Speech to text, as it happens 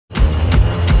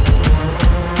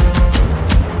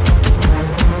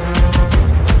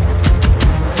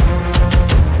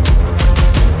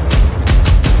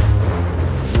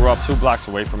2 blocks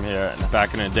away from here, and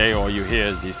back in the day, all you hear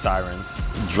is these sirens.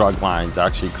 Drug lines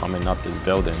actually coming up this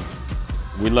building.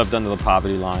 We lived under the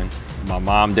poverty line. My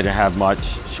mom didn't have much.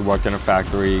 She worked in a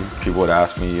factory. People would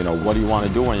ask me, you know, what do you want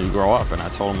to do when you grow up? And I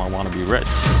told them I want to be rich.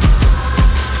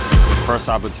 The first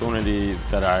opportunity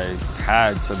that I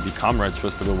had to become rich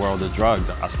was through the world of drugs.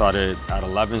 I started at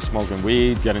 11 smoking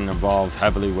weed, getting involved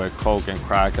heavily with coke and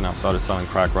crack, and I started selling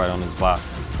crack right on this block.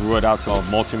 Grew it out to a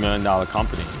multi-million-dollar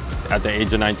company. At the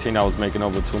age of 19, I was making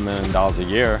over $2 million a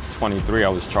year. 23, I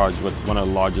was charged with one of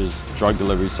the largest drug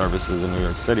delivery services in New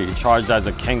York City, charged as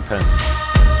a kingpin.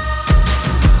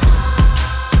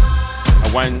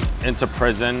 I went into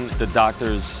prison. The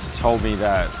doctors told me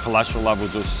that cholesterol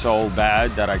levels were so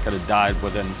bad that I could have died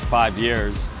within 5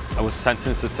 years. I was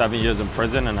sentenced to 7 years in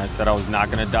prison, and I said I was not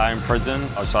going to die in prison.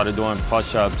 I started doing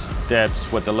push-ups,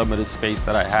 dips with the limited space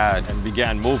that I had, and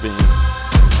began moving.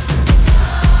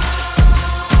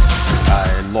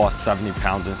 I lost 70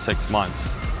 pounds in 6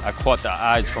 months. I caught the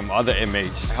eyes from other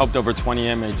inmates, helped over 20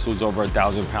 inmates lose over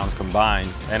 1,000 pounds combined.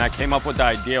 And I came up with the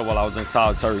idea while I was in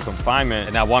solitary confinement,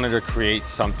 and I wanted to create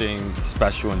something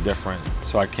special and different.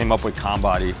 So I came up with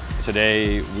Conbody.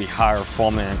 Today, we hire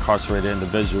formerly incarcerated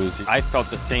individuals. I felt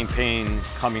the same pain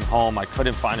coming home. I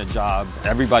couldn't find a job.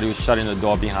 Everybody was shutting the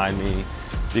door behind me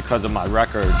because of my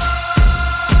record.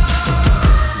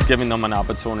 Giving them an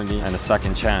opportunity and a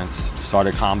second chance.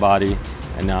 Started Conbody,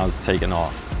 and now it's taken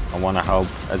off. I want to help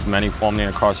as many formerly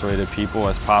incarcerated people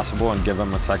as possible and give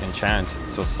them a second chance.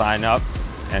 So sign up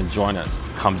and join us.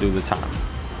 Come do the time.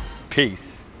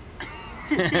 Peace.